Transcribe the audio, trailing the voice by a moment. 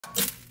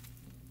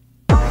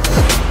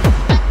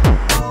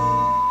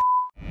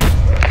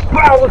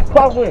Wow, what's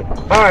poppin'?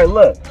 Alright,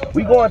 look.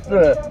 We going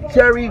to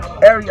Cherry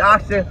Airy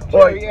Ocean.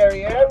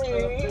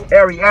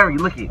 Airy. Airy,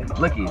 look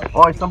it.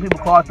 Or some people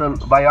call it the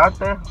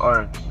Bayarte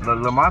or the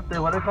Lamate,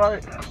 what they call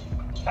it?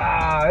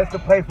 It's the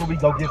place where we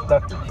go get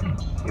stuff for cheap.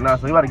 You know,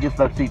 so we about to get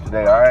stuff cheap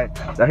today, alright?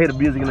 I hear the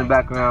music in the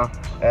background.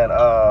 And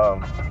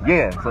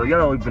yeah, so you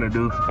know what we're gonna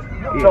do.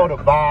 Know the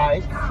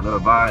vibes. Know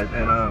the vibes.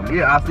 And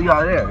yeah, I'll see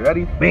y'all there.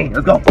 Ready? Bang,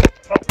 let's go.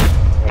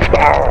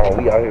 Wow,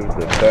 we out here with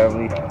the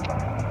family.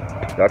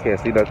 Y'all can't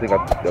see nothing.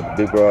 Got the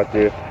big bro out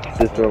there,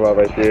 sister-in-law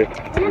right there.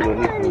 You know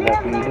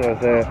what I'm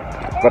saying?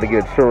 About to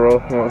get a churro,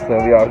 you know what I'm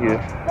saying? We out here.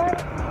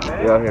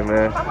 We out here,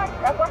 man.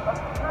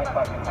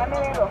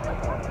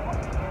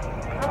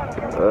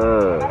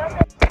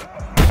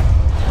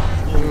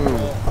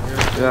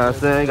 You know what I'm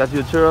saying? Got you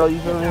a churro, you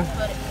feel me?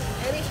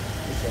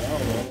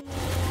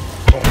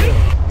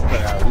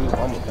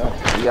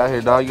 We out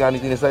here, dog. You got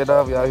anything to say,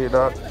 dog? We out here,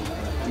 dog.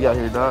 We out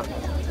here, dog.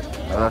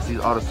 And I see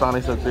all the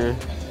Sonics up there.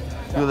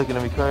 You looking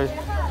at me crazy?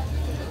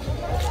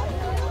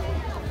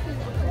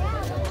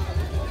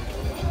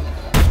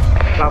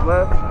 Top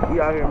left, we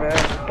out here, man.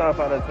 It's time to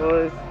find the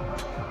toys.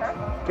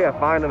 Can't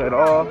find them at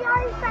all. We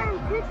always found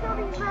two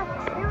children's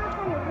left.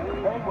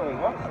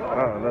 I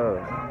don't know.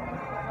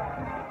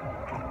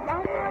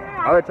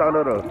 I'll let y'all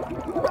know though.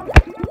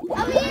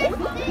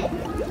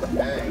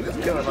 Hey, this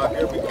killing our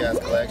Airy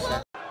Cast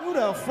collection. Who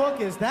the fuck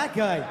is that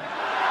guy?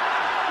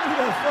 Who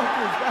the fuck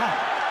is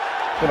that?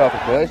 Put out the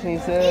collection, he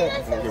said.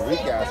 Airy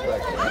Cast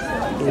collection.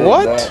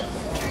 What?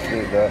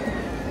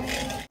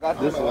 Got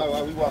this one.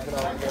 Why we walking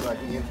out here like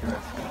the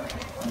entrance?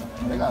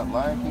 They got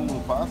Lion King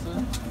Mufasa.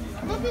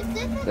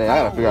 Dang, I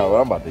gotta figure out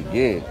what I'm about to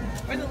get.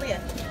 Where's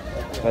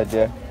Aaliyah? Right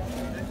there.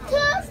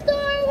 Toy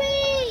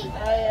Story!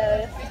 Oh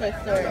yeah, it's Toy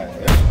Story.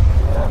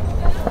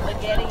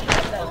 Spaghetti,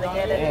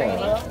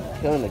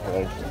 Damn, killing the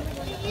collection.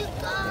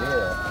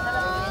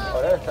 Yeah. Oh,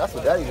 that's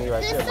what Daddy need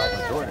right there,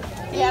 Michael Jordan.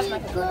 He has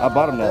Michael Jordan. I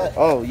bought him that.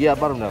 Oh, yeah, I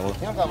bought him that one. He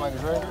don't got Michael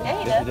Jordan.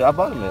 Yeah, he Yes, does. I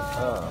bought him that.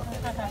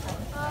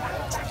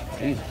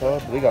 Jeez,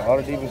 tough. We got all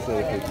the demons to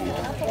the cookies.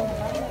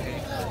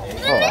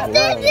 Oh, yeah.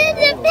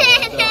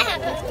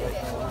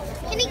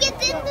 Can you get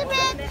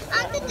Gingerbread?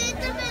 I'm the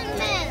Gingerbread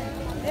man.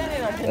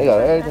 They got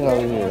everything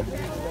over here.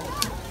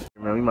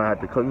 Man, we might have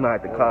to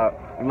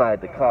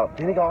cop.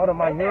 Then they got all the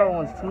My Hero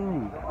ones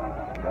too.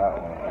 That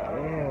one.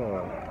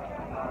 Damn.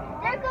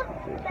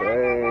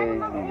 Crazy.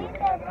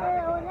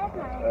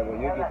 When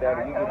you get that,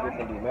 you get this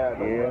and be mad.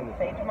 Yeah.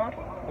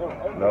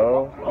 No,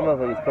 I'm not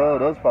these cold.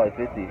 Those probably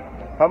 50.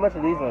 How much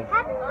are these ones?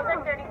 Those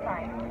are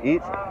 35.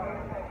 Each?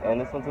 And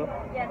this one too?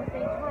 Yeah, the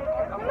same.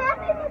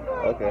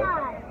 Okay.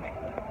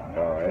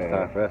 Alright, it's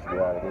time for us to be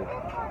out of here.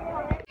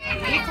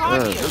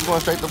 It's going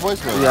straight to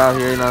voicemail. We out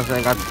here, you know what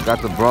I'm saying?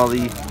 Got the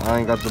brawly. I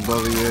ain't got the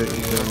brawly yet,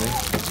 you feel me?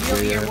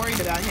 You're worried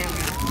about him.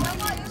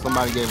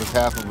 Somebody gave us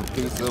half of a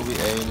pizza, we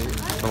ate it.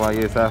 Somebody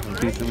gets half from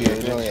pizza, we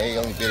ate We it.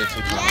 only did it 2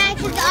 Yeah,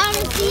 times. because I want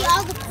to see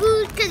all the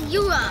food because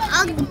you are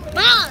ugly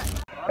boss.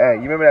 Hey,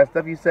 you remember that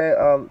stuff you said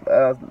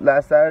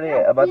last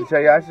Saturday about the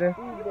cherry action?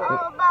 Oh,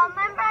 but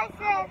remember I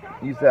said...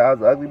 You said I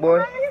was an ugly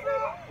boy?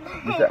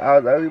 You said I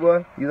was an ugly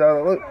boy? You said I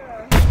was look.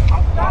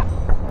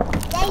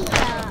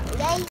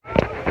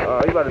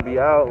 You about to be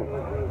out.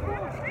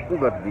 We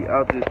about to be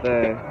out this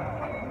thing. You know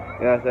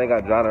what I'm saying?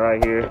 Got Johnny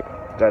right here.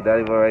 Got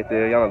Daddy Boy right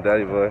there. Y'all know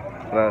Daddy Boy.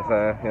 You know what I'm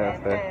saying? You know what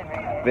I'm saying?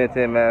 Ben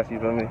 10 mask, you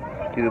feel me?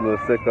 He's a little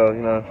sicko,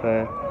 you know what I'm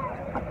saying?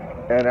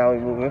 And now we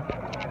moving.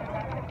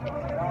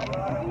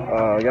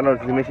 Y'all know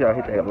to make sure y'all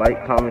hit that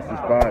like, comment,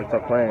 subscribe.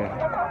 Stop playing.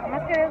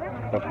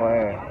 Stop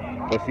playing.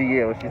 What she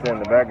said in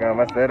the background,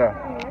 I said that.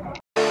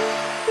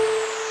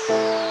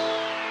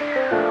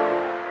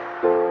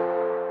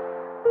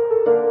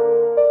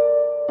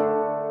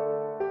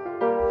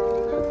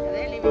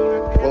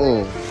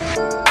 Boom.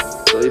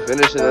 So we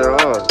finishing it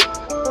off.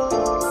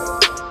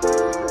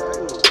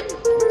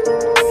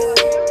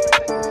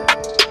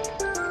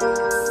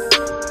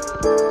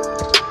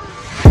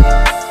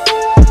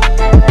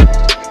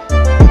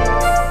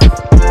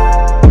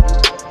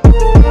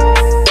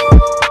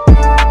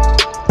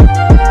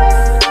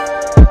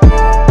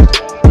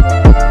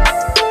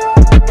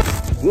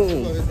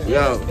 Boom.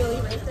 Yo.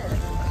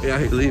 Yeah,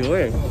 he leaving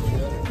where?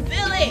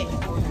 Billy!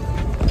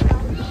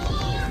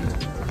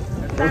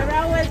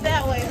 That went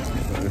that way.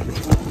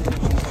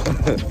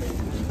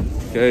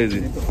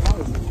 Crazy.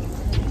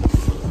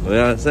 Well, you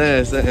know what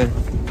I'm saying?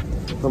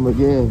 Come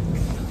again.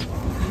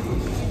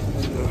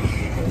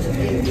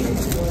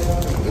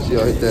 Make sure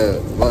y'all hit that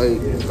like,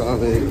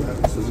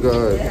 comment,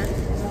 subscribe.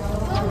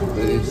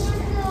 Peace.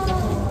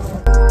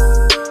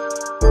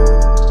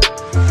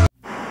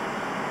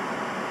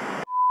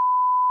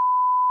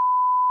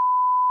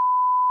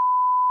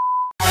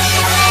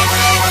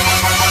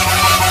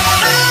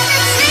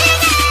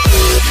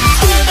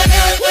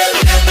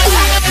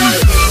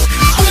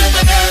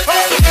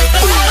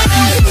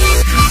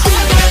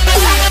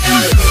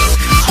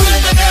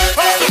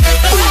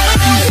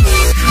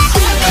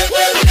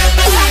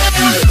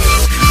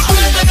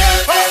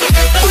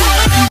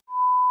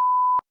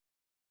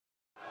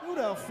 Who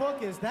the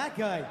fuck is that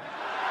guy?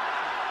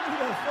 Who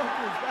the fuck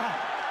is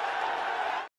that?